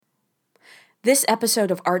This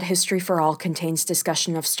episode of Art History for All contains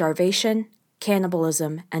discussion of starvation,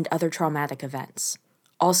 cannibalism, and other traumatic events.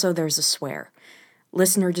 Also, there's a swear.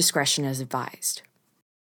 Listener discretion is advised.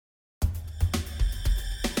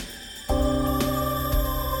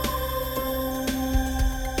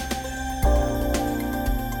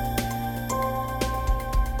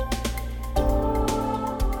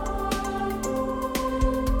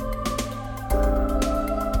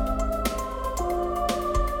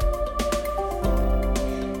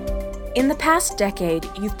 In the past decade,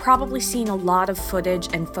 you've probably seen a lot of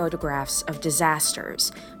footage and photographs of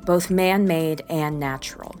disasters, both man-made and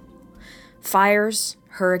natural. Fires,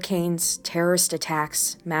 hurricanes, terrorist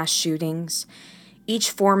attacks, mass shootings.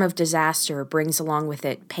 Each form of disaster brings along with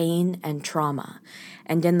it pain and trauma,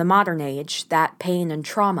 and in the modern age, that pain and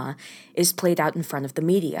trauma is played out in front of the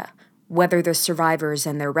media, whether the survivors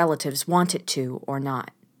and their relatives want it to or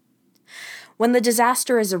not. When the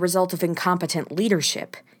disaster is a result of incompetent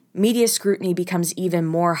leadership, media scrutiny becomes even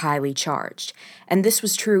more highly charged, and this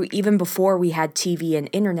was true even before we had TV and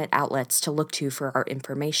internet outlets to look to for our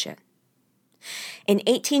information. In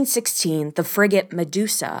 1816, the frigate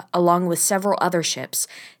Medusa, along with several other ships,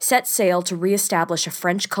 set sail to reestablish a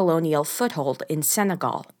French colonial foothold in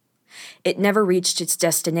Senegal. It never reached its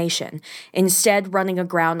destination, instead running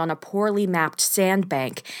aground on a poorly mapped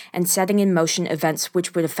sandbank and setting in motion events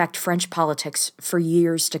which would affect French politics for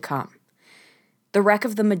years to come. The wreck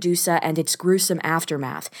of the Medusa and its gruesome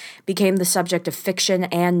aftermath became the subject of fiction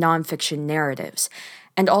and nonfiction narratives,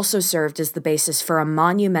 and also served as the basis for a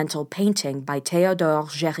monumental painting by Théodore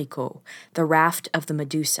Géricault, The Raft of the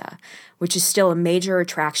Medusa, which is still a major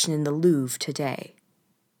attraction in the Louvre today.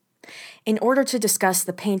 In order to discuss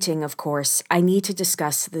the painting, of course, I need to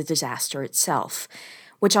discuss the disaster itself,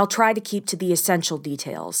 which I'll try to keep to the essential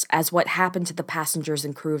details, as what happened to the passengers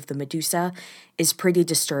and crew of the Medusa is pretty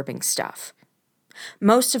disturbing stuff.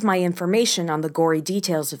 Most of my information on the gory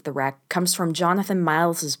details of the wreck comes from Jonathan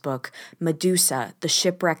Miles's book, Medusa, The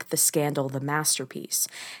Shipwreck, the Scandal, the Masterpiece,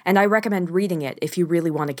 and I recommend reading it if you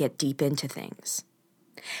really want to get deep into things.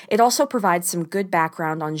 It also provides some good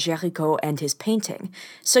background on Géricault and his painting,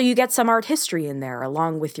 so you get some art history in there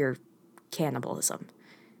along with your cannibalism.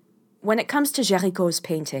 When it comes to Géricault's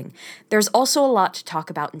painting, there's also a lot to talk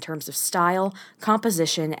about in terms of style,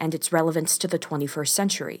 composition, and its relevance to the 21st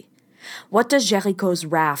century. What does Géricault's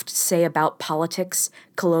raft say about politics,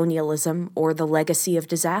 colonialism, or the legacy of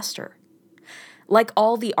disaster? Like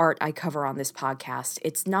all the art I cover on this podcast,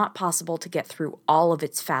 it's not possible to get through all of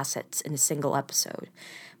its facets in a single episode,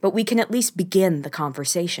 but we can at least begin the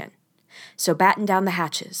conversation. So batten down the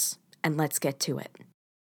hatches, and let's get to it.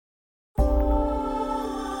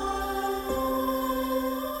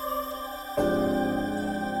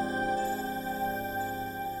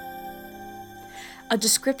 A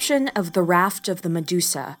description of The Raft of the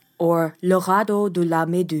Medusa, or Le Radeau de la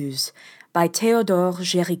Méduse, by Théodore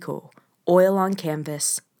Géricault, oil on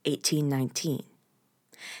canvas, 1819.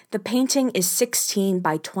 The painting is 16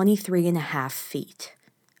 by 23.5 feet.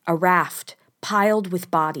 A raft, piled with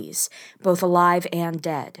bodies, both alive and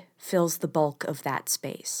dead, fills the bulk of that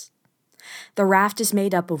space. The raft is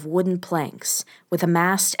made up of wooden planks, with a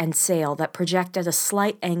mast and sail that project at a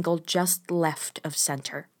slight angle just left of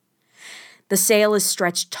center. The sail is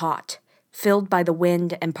stretched taut, filled by the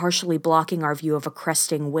wind and partially blocking our view of a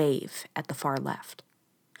cresting wave at the far left.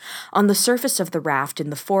 On the surface of the raft in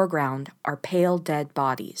the foreground are pale dead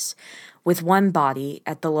bodies, with one body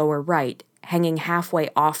at the lower right hanging halfway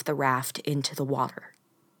off the raft into the water.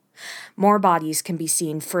 More bodies can be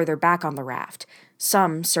seen further back on the raft,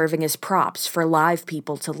 some serving as props for live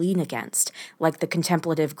people to lean against, like the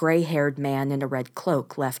contemplative gray-haired man in a red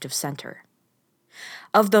cloak left of center.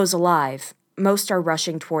 Of those alive, most are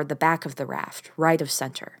rushing toward the back of the raft, right of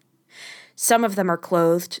center. Some of them are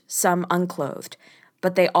clothed, some unclothed,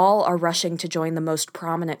 but they all are rushing to join the most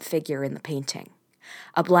prominent figure in the painting.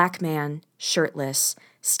 A black man, shirtless,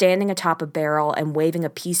 standing atop a barrel and waving a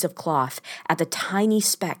piece of cloth at the tiny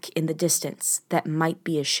speck in the distance that might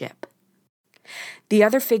be a ship. The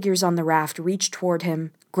other figures on the raft reach toward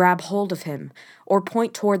him, grab hold of him, or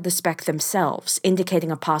point toward the speck themselves,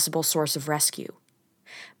 indicating a possible source of rescue.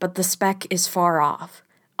 But the speck is far off,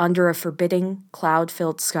 under a forbidding,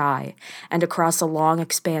 cloud-filled sky, and across a long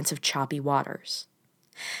expanse of choppy waters.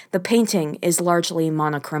 The painting is largely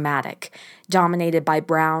monochromatic, dominated by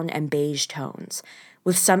brown and beige tones,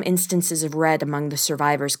 with some instances of red among the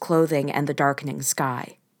survivors' clothing and the darkening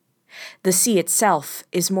sky. The sea itself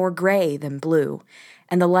is more gray than blue,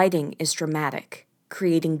 and the lighting is dramatic,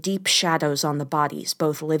 creating deep shadows on the bodies,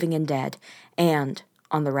 both living and dead, and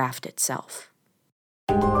on the raft itself.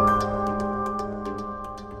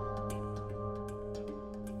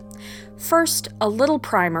 First, a little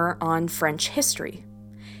primer on French history.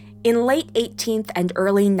 In late 18th and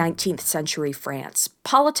early 19th century France,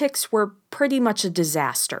 politics were pretty much a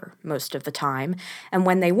disaster most of the time, and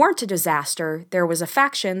when they weren't a disaster, there was a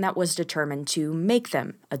faction that was determined to make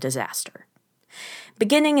them a disaster.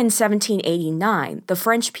 Beginning in 1789, the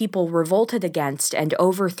French people revolted against and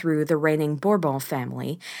overthrew the reigning Bourbon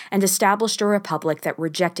family and established a republic that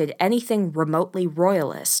rejected anything remotely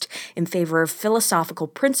royalist in favor of philosophical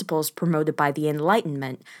principles promoted by the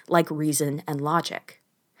Enlightenment, like reason and logic.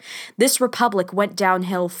 This republic went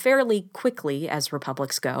downhill fairly quickly, as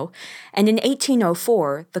republics go, and in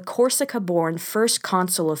 1804, the Corsica-born first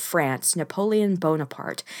consul of France, Napoleon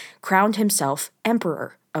Bonaparte, crowned himself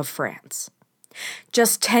Emperor of France.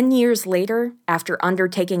 Just 10 years later, after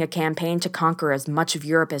undertaking a campaign to conquer as much of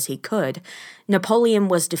Europe as he could, Napoleon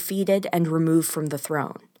was defeated and removed from the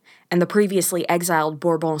throne, and the previously exiled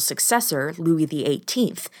Bourbon successor, Louis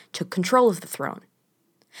XVIII, took control of the throne.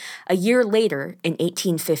 A year later, in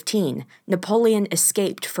 1815, Napoleon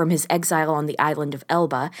escaped from his exile on the island of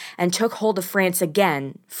Elba and took hold of France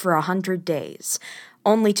again for 100 days,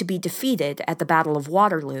 only to be defeated at the Battle of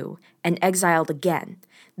Waterloo and exiled again,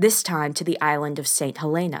 this time to the island of St.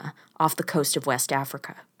 Helena, off the coast of West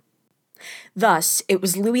Africa. Thus, it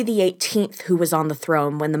was Louis XVIII who was on the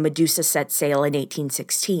throne when the Medusa set sail in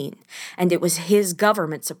 1816, and it was his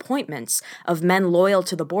government's appointments of men loyal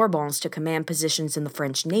to the Bourbons to command positions in the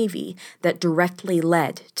French Navy that directly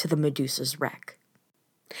led to the Medusa's wreck.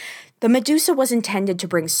 The Medusa was intended to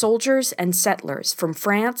bring soldiers and settlers from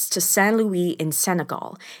France to Saint Louis in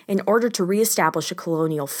Senegal in order to reestablish a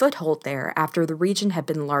colonial foothold there after the region had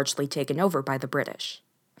been largely taken over by the British.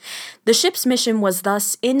 The ship's mission was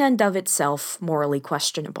thus in and of itself morally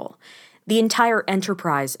questionable. The entire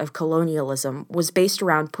enterprise of colonialism was based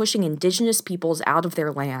around pushing indigenous peoples out of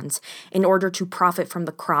their lands in order to profit from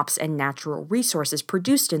the crops and natural resources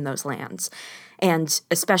produced in those lands, and,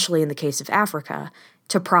 especially in the case of Africa,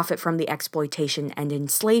 to profit from the exploitation and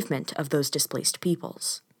enslavement of those displaced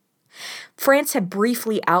peoples. France had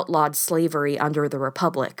briefly outlawed slavery under the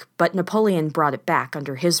Republic, but Napoleon brought it back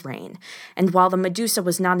under his reign, and while the Medusa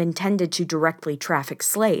was not intended to directly traffic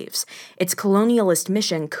slaves, its colonialist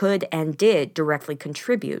mission could and did directly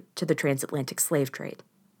contribute to the transatlantic slave trade.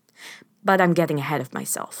 But I'm getting ahead of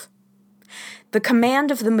myself. The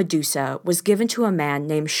command of the Medusa was given to a man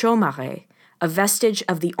named Chaumareix, a vestige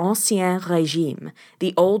of the Ancien Régime,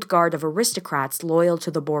 the old guard of aristocrats loyal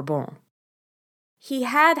to the Bourbons. He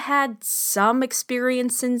had had some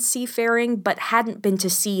experience in seafaring, but hadn't been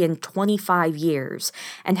to sea in 25 years,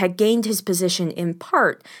 and had gained his position in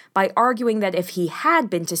part by arguing that if he had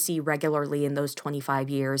been to sea regularly in those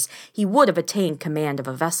 25 years, he would have attained command of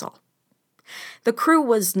a vessel. The crew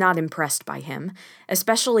was not impressed by him,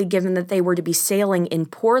 especially given that they were to be sailing in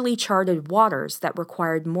poorly charted waters that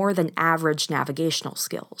required more than average navigational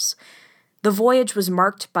skills. The voyage was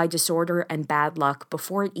marked by disorder and bad luck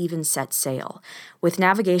before it even set sail, with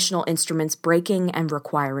navigational instruments breaking and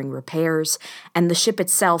requiring repairs, and the ship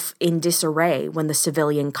itself in disarray when the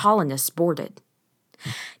civilian colonists boarded.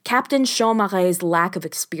 Captain Chaumareix's lack of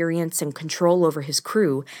experience and control over his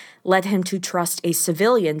crew led him to trust a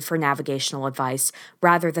civilian for navigational advice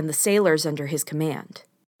rather than the sailors under his command.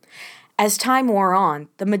 As time wore on,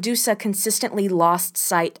 the Medusa consistently lost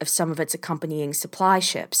sight of some of its accompanying supply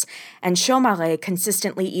ships, and Chaumareix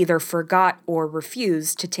consistently either forgot or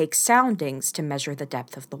refused to take soundings to measure the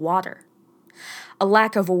depth of the water. A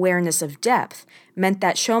lack of awareness of depth meant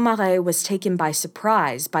that Chaumareix was taken by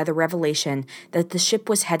surprise by the revelation that the ship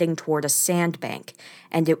was heading toward a sandbank,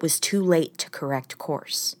 and it was too late to correct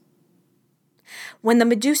course. When the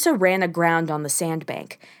Medusa ran aground on the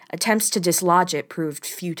sandbank, attempts to dislodge it proved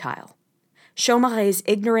futile. Chaumareix's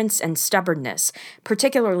ignorance and stubbornness,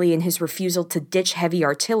 particularly in his refusal to ditch heavy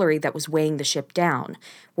artillery that was weighing the ship down,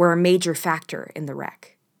 were a major factor in the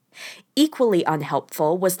wreck. Equally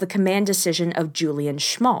unhelpful was the command decision of Julian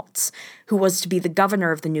Schmaltz, who was to be the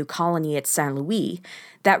governor of the new colony at Saint Louis,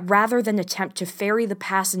 that rather than attempt to ferry the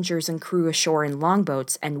passengers and crew ashore in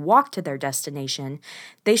longboats and walk to their destination,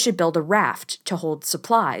 they should build a raft to hold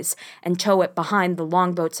supplies and tow it behind the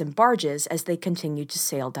longboats and barges as they continued to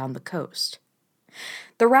sail down the coast.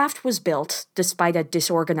 The raft was built, despite a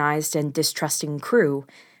disorganized and distrusting crew,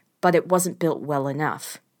 but it wasn't built well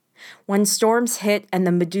enough. When storms hit and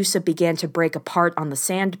the Medusa began to break apart on the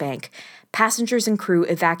sandbank, passengers and crew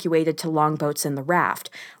evacuated to longboats in the raft,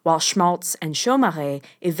 while Schmaltz and Chaumareix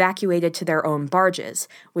evacuated to their own barges,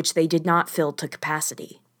 which they did not fill to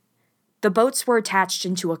capacity. The boats were attached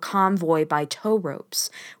into a convoy by tow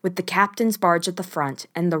ropes, with the captain's barge at the front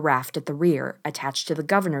and the raft at the rear, attached to the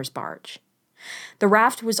governor's barge. The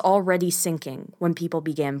raft was already sinking when people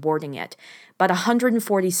began boarding it, but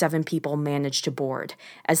 147 people managed to board,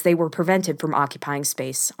 as they were prevented from occupying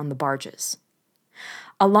space on the barges.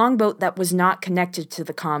 A longboat that was not connected to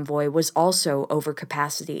the convoy was also over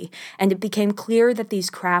capacity, and it became clear that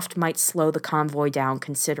these craft might slow the convoy down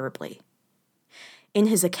considerably. In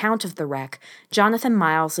his account of the wreck, Jonathan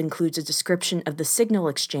Miles includes a description of the signal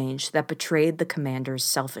exchange that betrayed the commander's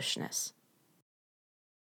selfishness.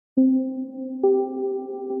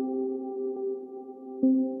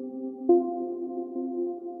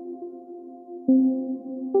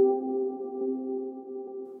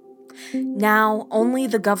 Now, only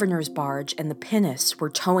the governor's barge and the pinnace were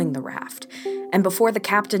towing the raft, and before the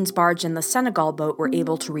captain's barge and the Senegal boat were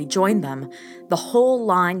able to rejoin them, the whole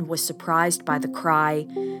line was surprised by the cry,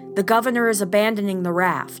 "The governor is abandoning the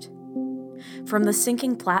raft." From the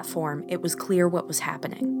sinking platform, it was clear what was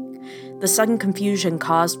happening. The sudden confusion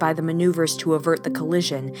caused by the maneuvers to avert the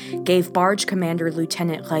collision gave barge commander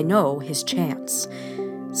Lieutenant Reynaud his chance.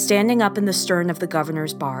 Standing up in the stern of the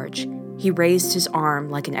governor's barge, he raised his arm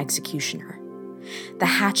like an executioner. The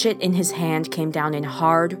hatchet in his hand came down in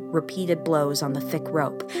hard, repeated blows on the thick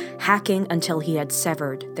rope, hacking until he had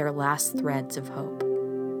severed their last threads of hope.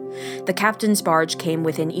 The captain's barge came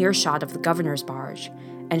within earshot of the governor's barge,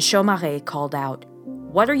 and Chaumaré called out,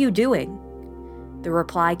 "What are you doing?" The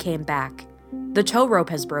reply came back, "The tow rope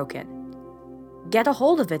has broken." "Get a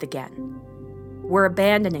hold of it again." "We're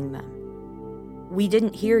abandoning them." "We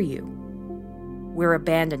didn't hear you." "We're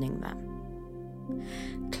abandoning them."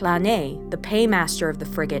 Clanet, the paymaster of the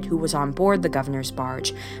frigate who was on board the governor's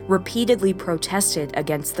barge, repeatedly protested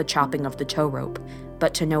against the chopping of the tow rope,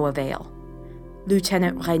 but to no avail.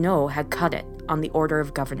 Lieutenant Reynaud had cut it on the order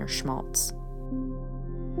of Governor Schmaltz.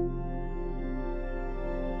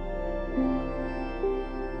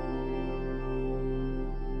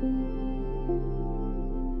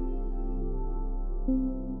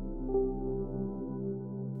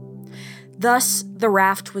 Thus, the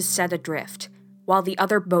raft was set adrift, while the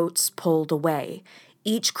other boats pulled away,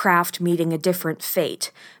 each craft meeting a different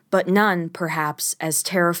fate, but none, perhaps, as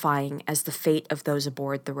terrifying as the fate of those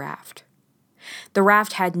aboard the raft. The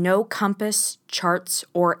raft had no compass, charts,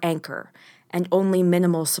 or anchor, and only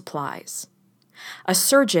minimal supplies. A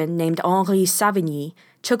surgeon named Henri Savigny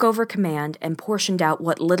took over command and portioned out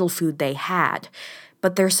what little food they had,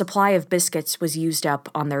 but their supply of biscuits was used up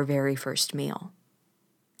on their very first meal.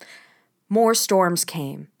 More storms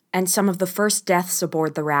came, and some of the first deaths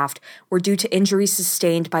aboard the raft were due to injuries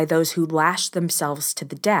sustained by those who lashed themselves to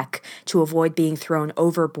the deck to avoid being thrown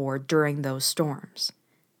overboard during those storms.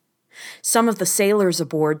 Some of the sailors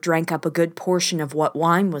aboard drank up a good portion of what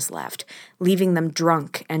wine was left, leaving them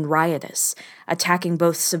drunk and riotous, attacking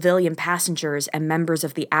both civilian passengers and members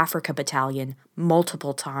of the Africa Battalion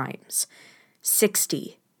multiple times.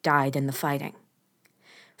 60 died in the fighting.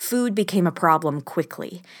 Food became a problem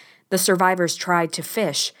quickly. The survivors tried to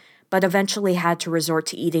fish, but eventually had to resort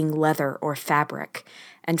to eating leather or fabric,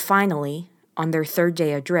 and finally, on their third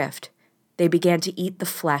day adrift, they began to eat the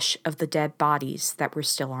flesh of the dead bodies that were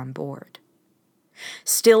still on board.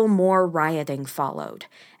 Still more rioting followed,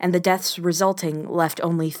 and the deaths resulting left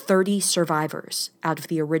only 30 survivors out of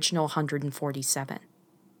the original 147.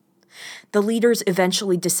 The leaders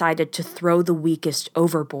eventually decided to throw the weakest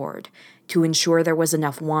overboard to ensure there was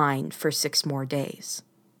enough wine for 6 more days.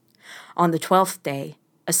 On the 12th day,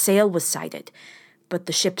 a sail was sighted, but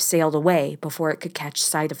the ship sailed away before it could catch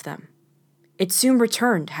sight of them. It soon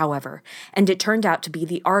returned, however, and it turned out to be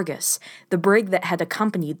the Argus, the brig that had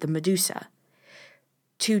accompanied the Medusa.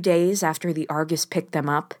 2 days after the Argus picked them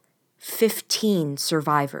up, 15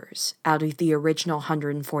 survivors out of the original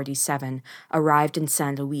 147 arrived in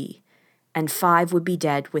Saint Louis, and 5 would be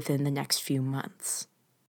dead within the next few months.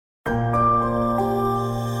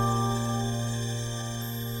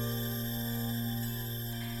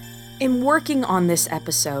 In working on this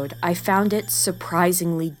episode, I found it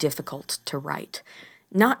surprisingly difficult to write,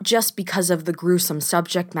 not just because of the gruesome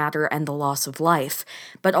subject matter and the loss of life,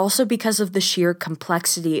 but also because of the sheer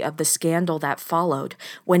complexity of the scandal that followed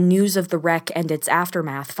when news of the wreck and its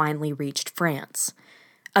aftermath finally reached France.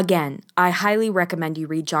 Again, I highly recommend you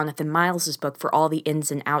read Jonathan Miles's book for all the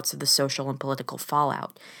ins and outs of the social and political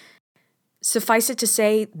fallout. Suffice it to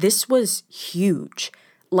say, this was huge,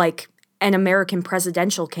 like an American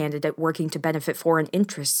presidential candidate working to benefit foreign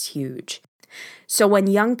interests huge. So when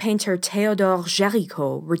young painter Théodore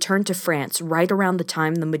Géricault returned to France right around the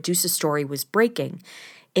time the Medusa story was breaking,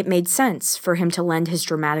 it made sense for him to lend his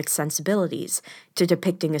dramatic sensibilities to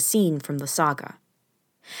depicting a scene from the saga.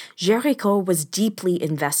 Géricault was deeply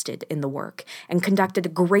invested in the work and conducted a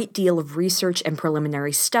great deal of research and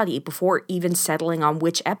preliminary study before even settling on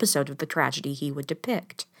which episode of the tragedy he would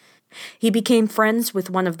depict. He became friends with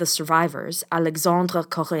one of the survivors, Alexandre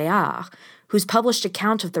Coréard, whose published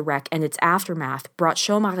account of the wreck and its aftermath brought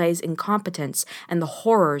Chaumaret's incompetence and the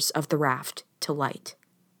horrors of the raft to light.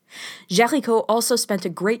 Géricault also spent a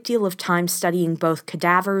great deal of time studying both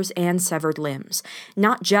cadavers and severed limbs,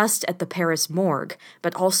 not just at the Paris morgue,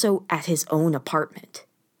 but also at his own apartment.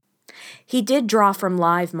 He did draw from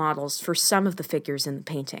live models for some of the figures in the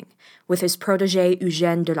painting, with his protégé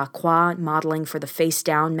Eugène Delacroix modeling for the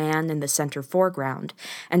face-down man in the center foreground,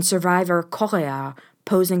 and survivor Coréard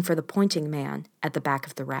posing for the pointing man at the back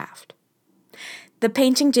of the raft. The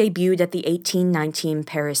painting debuted at the 1819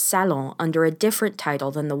 Paris Salon under a different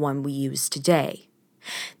title than the one we use today.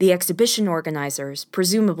 The exhibition organizers,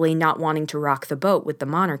 presumably not wanting to rock the boat with the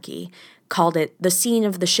monarchy, called it the scene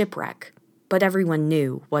of the shipwreck, but everyone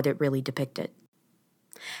knew what it really depicted.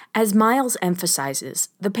 As Miles emphasizes,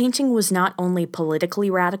 the painting was not only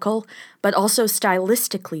politically radical, but also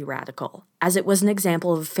stylistically radical, as it was an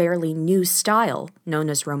example of a fairly new style known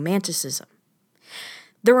as Romanticism.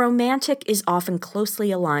 The Romantic is often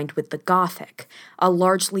closely aligned with the Gothic, a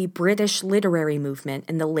largely British literary movement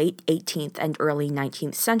in the late 18th and early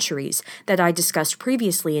 19th centuries that I discussed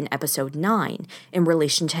previously in episode 9 in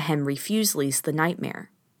relation to Henry Fuseli's The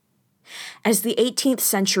Nightmare. As the 18th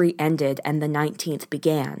century ended and the 19th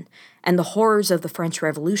began, and the horrors of the French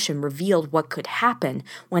Revolution revealed what could happen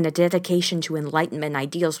when a dedication to Enlightenment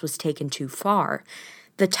ideals was taken too far,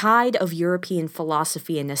 the tide of European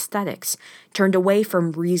philosophy and aesthetics turned away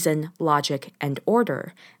from reason, logic, and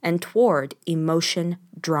order, and toward emotion,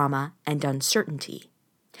 drama, and uncertainty.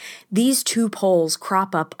 These two poles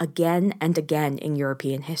crop up again and again in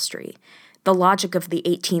European history. The logic of the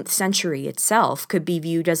 18th century itself could be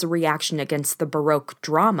viewed as a reaction against the Baroque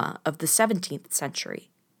drama of the 17th century.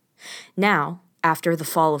 Now, after the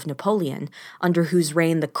fall of Napoleon, under whose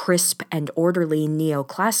reign the crisp and orderly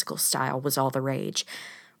neoclassical style was all the rage,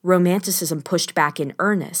 Romanticism pushed back in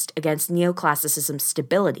earnest against neoclassicism's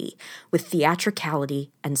stability with theatricality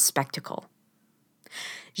and spectacle.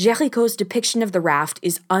 Géricault's depiction of the raft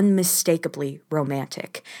is unmistakably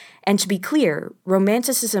romantic. And to be clear,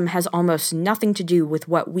 Romanticism has almost nothing to do with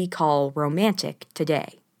what we call romantic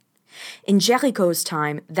today. In Géricault's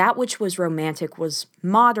time, that which was romantic was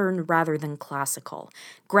modern rather than classical,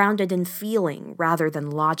 grounded in feeling rather than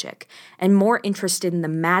logic, and more interested in the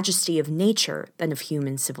majesty of nature than of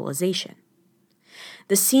human civilization.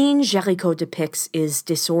 The scene Géricault depicts is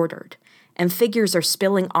disordered, and figures are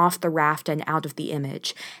spilling off the raft and out of the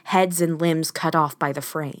image, heads and limbs cut off by the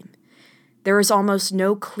frame. There is almost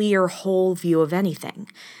no clear whole view of anything,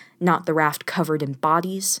 not the raft covered in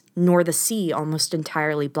bodies, nor the sea almost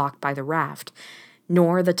entirely blocked by the raft,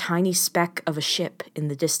 nor the tiny speck of a ship in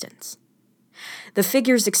the distance. The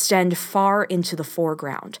figures extend far into the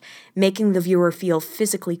foreground, making the viewer feel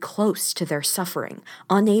physically close to their suffering,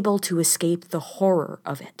 unable to escape the horror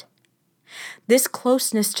of it. This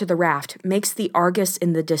closeness to the raft makes the Argus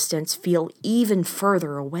in the distance feel even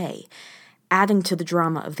further away, adding to the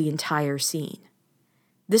drama of the entire scene.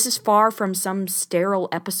 This is far from some sterile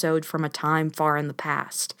episode from a time far in the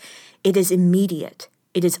past. It is immediate,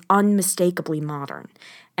 it is unmistakably modern,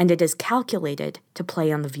 and it is calculated to play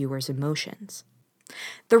on the viewer's emotions.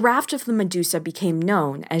 The Raft of the Medusa became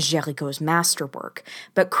known as Géricault's masterwork,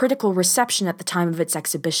 but critical reception at the time of its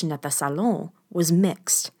exhibition at the Salon was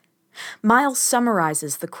mixed. Miles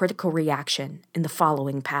summarizes the critical reaction in the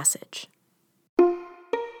following passage.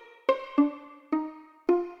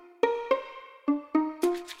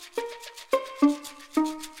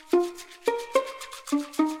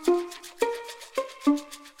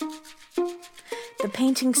 The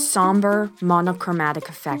painting's somber, monochromatic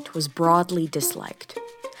effect was broadly disliked.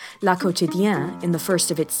 La Quotidienne, in the first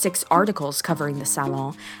of its 6 articles covering the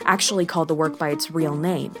Salon, actually called the work by its real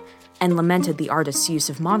name, and lamented the artist's use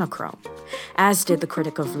of monochrome, as did the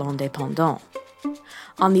critic of L'Indépendant.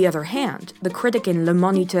 On the other hand, the critic in Le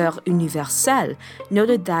Moniteur Universel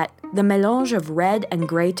noted that the mélange of red and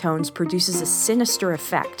gray tones produces a sinister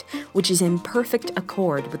effect, which is in perfect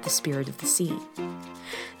accord with the spirit of the scene.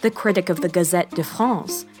 The critic of the Gazette de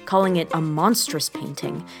France, calling it a monstrous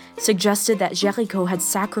painting, suggested that Géricault had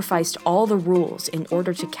sacrificed all the rules in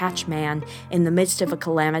order to catch man in the midst of a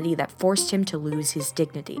calamity that forced him to lose his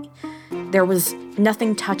dignity. There was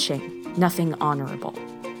nothing touching, nothing honorable.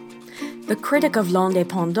 The critic of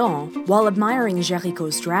L'Indépendant, while admiring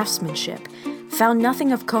Géricault's draftsmanship, found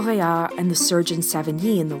nothing of Coréard and the surgeon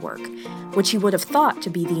Savigny in the work, which he would have thought to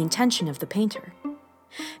be the intention of the painter.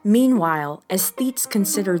 Meanwhile, aesthetes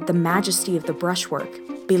considered the majesty of the brushwork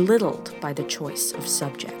belittled by the choice of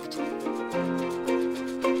subject.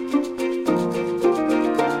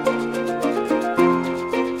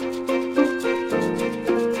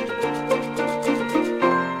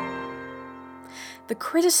 The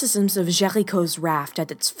criticisms of Géricault's raft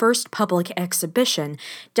at its first public exhibition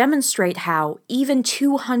demonstrate how, even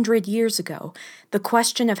 200 years ago, the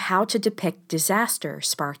question of how to depict disaster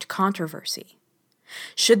sparked controversy.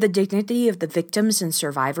 Should the dignity of the victims and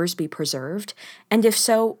survivors be preserved? And if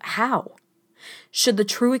so, how? Should the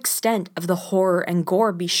true extent of the horror and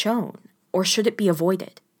gore be shown, or should it be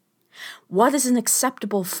avoided? What is an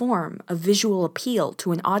acceptable form of visual appeal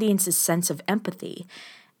to an audience's sense of empathy,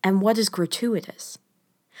 and what is gratuitous?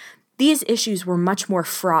 These issues were much more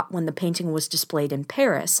fraught when the painting was displayed in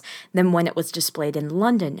Paris than when it was displayed in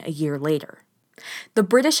London a year later. The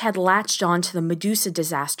British had latched on to the Medusa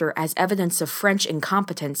disaster as evidence of French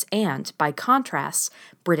incompetence and, by contrast,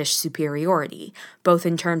 British superiority, both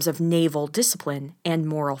in terms of naval discipline and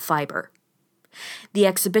moral fiber. The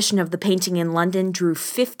exhibition of the painting in London drew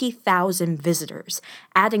 50,000 visitors,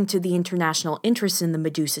 adding to the international interest in the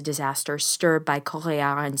Medusa disaster stirred by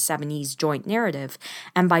Correard and Savigny's joint narrative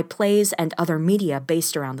and by plays and other media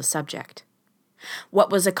based around the subject. What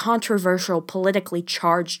was a controversial, politically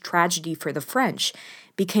charged tragedy for the French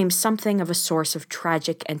became something of a source of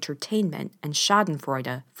tragic entertainment and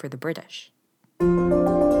schadenfreude for the British.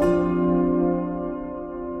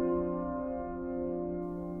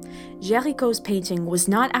 Géricault's painting was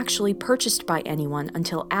not actually purchased by anyone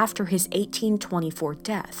until after his 1824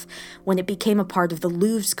 death, when it became a part of the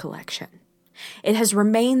Louvre's collection. It has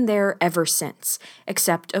remained there ever since,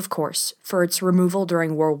 except, of course, for its removal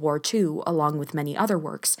during World War II, along with many other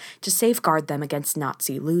works, to safeguard them against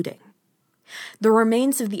Nazi looting. The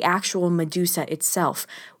remains of the actual Medusa itself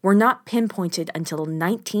were not pinpointed until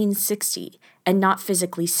 1960 and not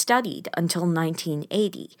physically studied until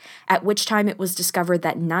 1980, at which time it was discovered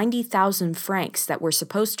that 90,000 francs that were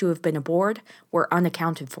supposed to have been aboard were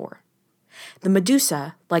unaccounted for. The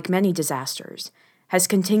Medusa, like many disasters, has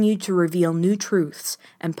continued to reveal new truths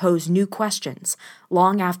and pose new questions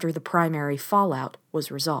long after the primary fallout was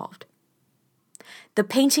resolved. The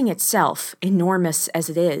painting itself, enormous as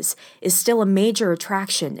it is still a major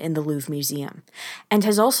attraction in the Louvre Museum, and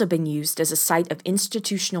has also been used as a site of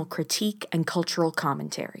institutional critique and cultural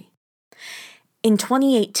commentary. In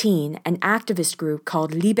 2018, an activist group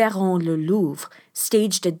called Libérons le Louvre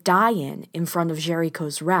staged a die-in in front of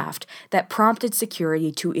Géricault's raft that prompted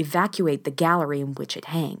security to evacuate the gallery in which it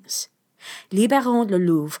hangs. Libérons le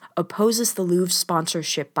Louvre opposes the Louvre's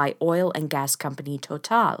sponsorship by oil and gas company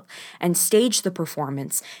Total and staged the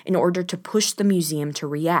performance in order to push the museum to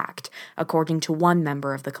react, according to one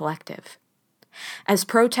member of the collective. As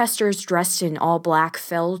protesters dressed in all black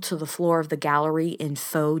fell to the floor of the gallery in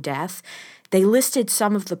faux death, they listed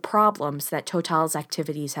some of the problems that Total's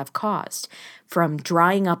activities have caused, from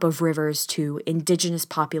drying up of rivers to indigenous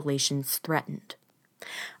populations threatened.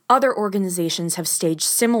 Other organizations have staged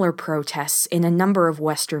similar protests in a number of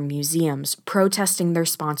Western museums, protesting their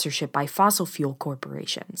sponsorship by fossil fuel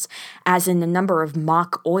corporations, as in a number of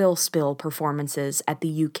mock oil spill performances at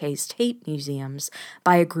the UK's Tate museums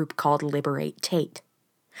by a group called Liberate Tate.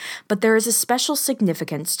 But there is a special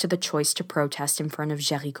significance to the choice to protest in front of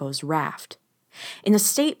Géricault's raft. In a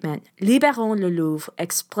statement, Libérons le Louvre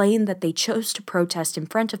explained that they chose to protest in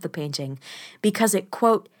front of the painting because it,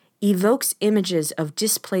 quote, evokes images of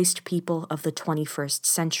displaced people of the 21st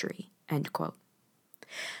century, end quote.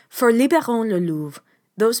 For Libérons le Louvre,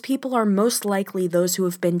 those people are most likely those who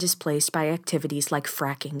have been displaced by activities like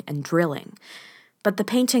fracking and drilling. But the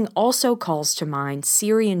painting also calls to mind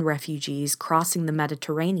Syrian refugees crossing the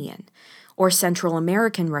Mediterranean, or Central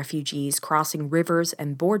American refugees crossing rivers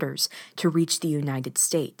and borders to reach the United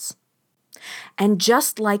States. And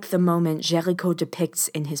just like the moment Géricault depicts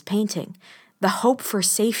in his painting, the hope for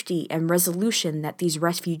safety and resolution that these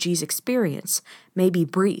refugees experience may be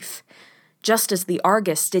brief. Just as the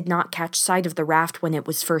Argus did not catch sight of the raft when it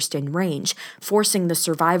was first in range, forcing the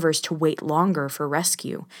survivors to wait longer for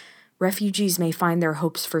rescue, refugees may find their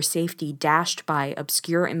hopes for safety dashed by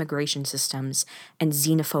obscure immigration systems and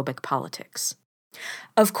xenophobic politics.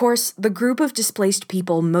 Of course, the group of displaced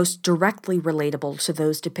people most directly relatable to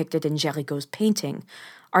those depicted in Géricault's painting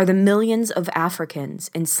are the millions of Africans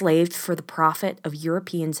enslaved for the profit of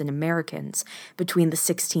Europeans and Americans between the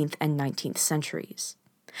 16th and 19th centuries.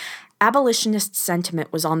 Abolitionist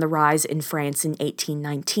sentiment was on the rise in France in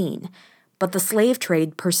 1819, but the slave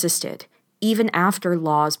trade persisted, even after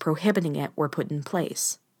laws prohibiting it were put in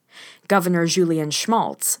place. Governor Julian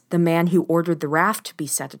Schmaltz, the man who ordered the raft to be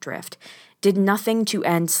set adrift, did nothing to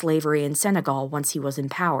end slavery in Senegal once he was in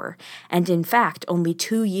power, and in fact, only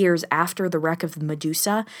 2 years after the wreck of the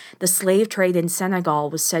Medusa, the slave trade in Senegal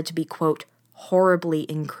was said to be, quote, horribly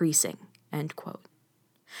increasing, end quote.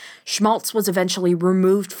 Schmaltz was eventually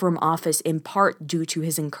removed from office in part due to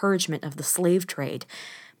his encouragement of the slave trade,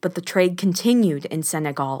 but the trade continued in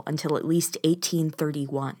Senegal until at least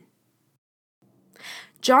 1831.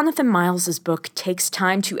 Jonathan Miles's book takes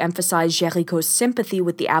time to emphasize Jéricho's sympathy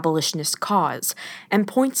with the abolitionist cause and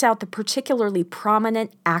points out the particularly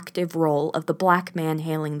prominent, active role of the black man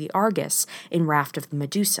hailing the Argus in Raft of the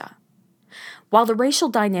Medusa. While the racial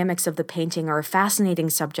dynamics of the painting are a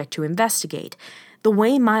fascinating subject to investigate, the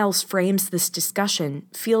way Miles frames this discussion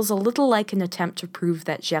feels a little like an attempt to prove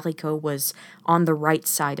that Jéricho was on the right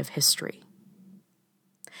side of history.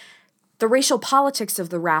 The racial politics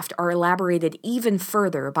of the raft are elaborated even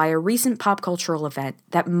further by a recent pop cultural event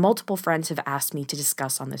that multiple friends have asked me to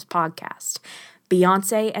discuss on this podcast: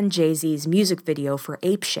 Beyoncé and Jay-Z's music video for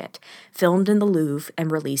Ape Shit, filmed in the Louvre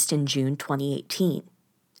and released in June 2018.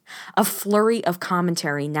 A flurry of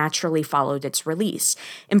commentary naturally followed its release,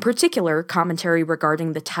 in particular commentary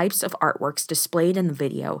regarding the types of artworks displayed in the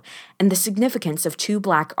video and the significance of two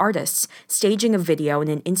black artists staging a video in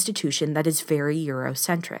an institution that is very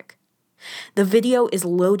Eurocentric. The video is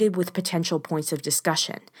loaded with potential points of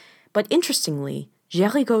discussion, but interestingly,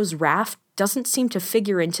 Jéricho's Raft doesn't seem to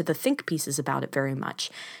figure into the think pieces about it very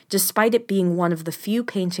much, despite it being one of the few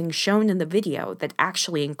paintings shown in the video that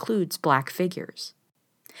actually includes black figures.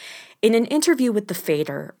 In an interview with The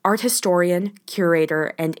Fader, art historian,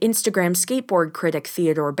 curator, and Instagram skateboard critic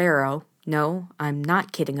Theodore Barrow, no, I'm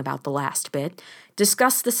not kidding about the last bit,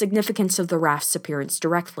 discussed the significance of the raft's appearance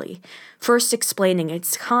directly, first explaining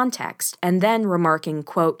its context and then remarking,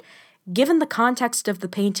 quote, "Given the context of the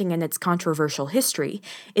painting and its controversial history,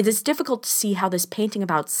 it is difficult to see how this painting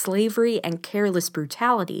about slavery and careless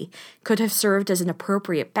brutality could have served as an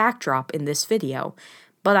appropriate backdrop in this video,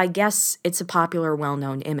 but I guess it's a popular,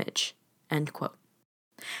 well-known image," end quote.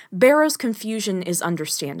 Barrow's confusion is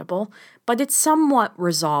understandable, but it's somewhat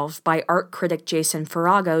resolved by art critic Jason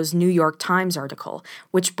Farago's New York Times article,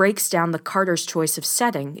 which breaks down the Carter's choice of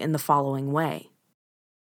setting in the following way.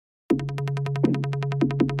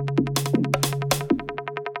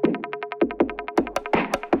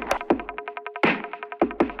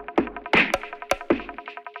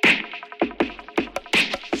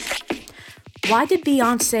 Why did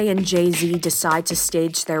Beyoncé and Jay-Z decide to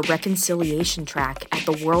stage their reconciliation track at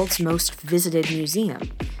the world's most visited museum?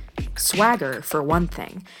 Swagger, for one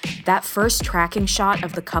thing. That first tracking shot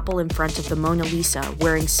of the couple in front of the Mona Lisa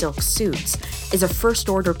wearing silk suits is a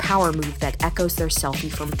first-order power move that echoes their selfie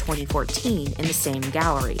from 2014 in the same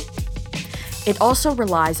gallery. It also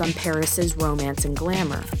relies on Paris's romance and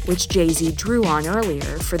glamour, which Jay-Z drew on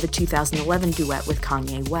earlier for the 2011 duet with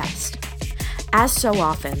Kanye West. As so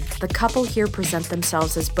often, the couple here present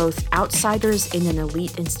themselves as both outsiders in an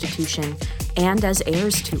elite institution and as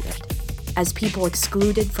heirs to it, as people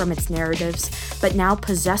excluded from its narratives, but now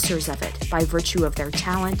possessors of it by virtue of their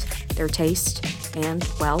talent, their taste, and,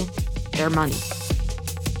 well, their money.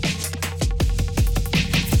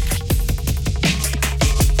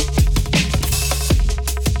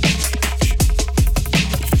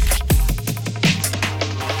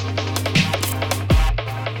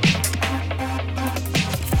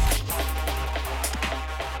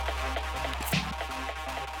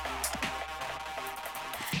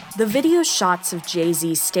 The video shots of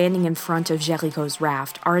Jay-Z standing in front of Jéricho's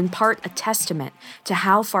Raft are in part a testament to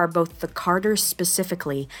how far both the Carters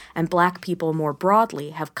specifically and black people more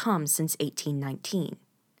broadly have come since 1819.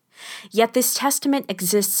 Yet this testament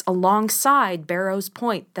exists alongside Barrow's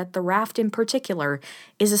point that the raft in particular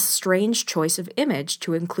is a strange choice of image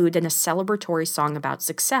to include in a celebratory song about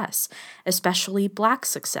success, especially black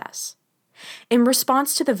success. In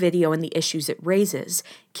response to the video and the issues it raises,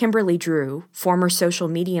 Kimberly Drew, former social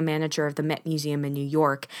media manager of the Met Museum in New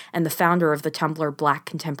York and the founder of the Tumblr Black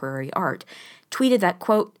Contemporary Art, tweeted that,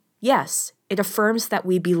 quote, "Yes, it affirms that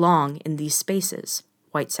we belong in these spaces,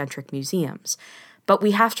 white-centric museums, but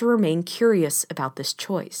we have to remain curious about this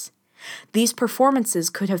choice. These performances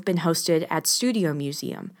could have been hosted at Studio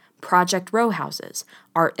Museum, Project Row Houses,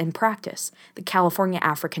 Art and Practice, the California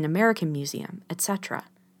African American Museum, etc.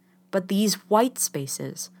 But these white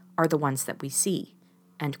spaces are the ones that we see,"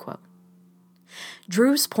 end quote.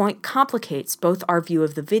 Drew's point complicates both our view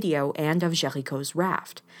of the video and of Jéricho's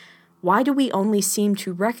Raft. Why do we only seem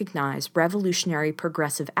to recognize revolutionary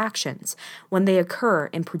progressive actions when they occur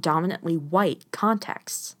in predominantly white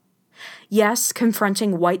contexts? Yes,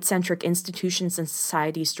 confronting white-centric institutions and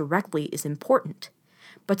societies directly is important,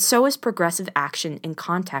 but so is progressive action in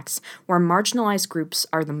contexts where marginalized groups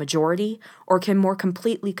are the majority or can more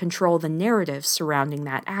completely control the narratives surrounding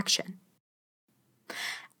that action.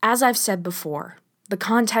 As I've said before, the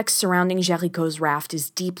context surrounding Géricault's raft is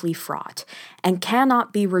deeply fraught and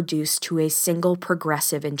cannot be reduced to a single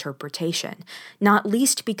progressive interpretation, not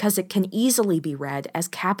least because it can easily be read as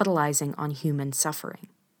capitalizing on human suffering.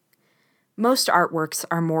 Most artworks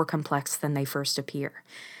are more complex than they first appear,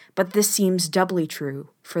 but this seems doubly true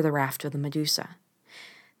for the Raft of the Medusa.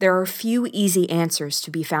 There are few easy answers to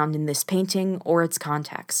be found in this painting or its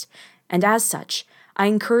context, and as such, I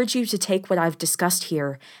encourage you to take what I've discussed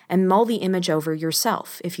here and mull the image over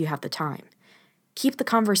yourself if you have the time. Keep the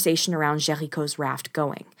conversation around Géricault's raft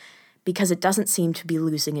going, because it doesn't seem to be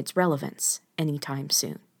losing its relevance anytime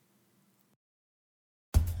soon.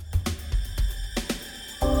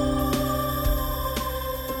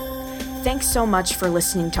 Thanks so much for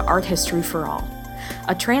listening to Art History for All.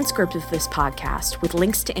 A transcript of this podcast with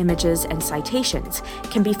links to images and citations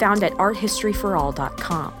can be found at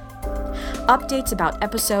arthistoryforall.com. Updates about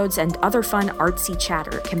episodes and other fun artsy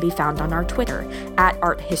chatter can be found on our Twitter at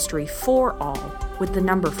arthistoryforall with the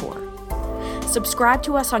number 4. Subscribe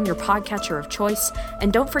to us on your podcatcher of choice,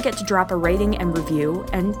 and don't forget to drop a rating and review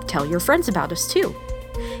and tell your friends about us too.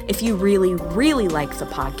 If you really, really like the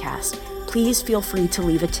podcast, please feel free to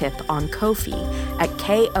leave a tip on Ko-fi at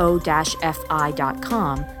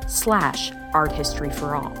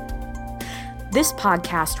ko-fi.com/arthistoryforall. This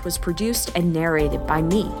podcast was produced and narrated by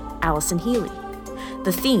me, Allison Healy.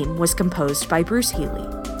 The theme was composed by Bruce Healy.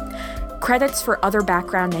 Credits for other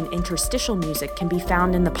background and interstitial music can be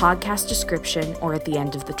found in the podcast description or at the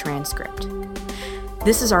end of the transcript.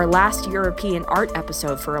 This is our last European art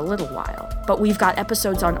episode for a little while, but we've got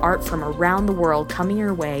episodes on art from around the world coming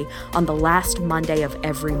your way on the last Monday of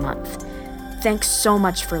every month. Thanks so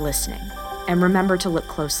much for listening, and remember to look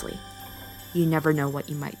closely. You never know what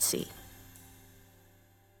you might see.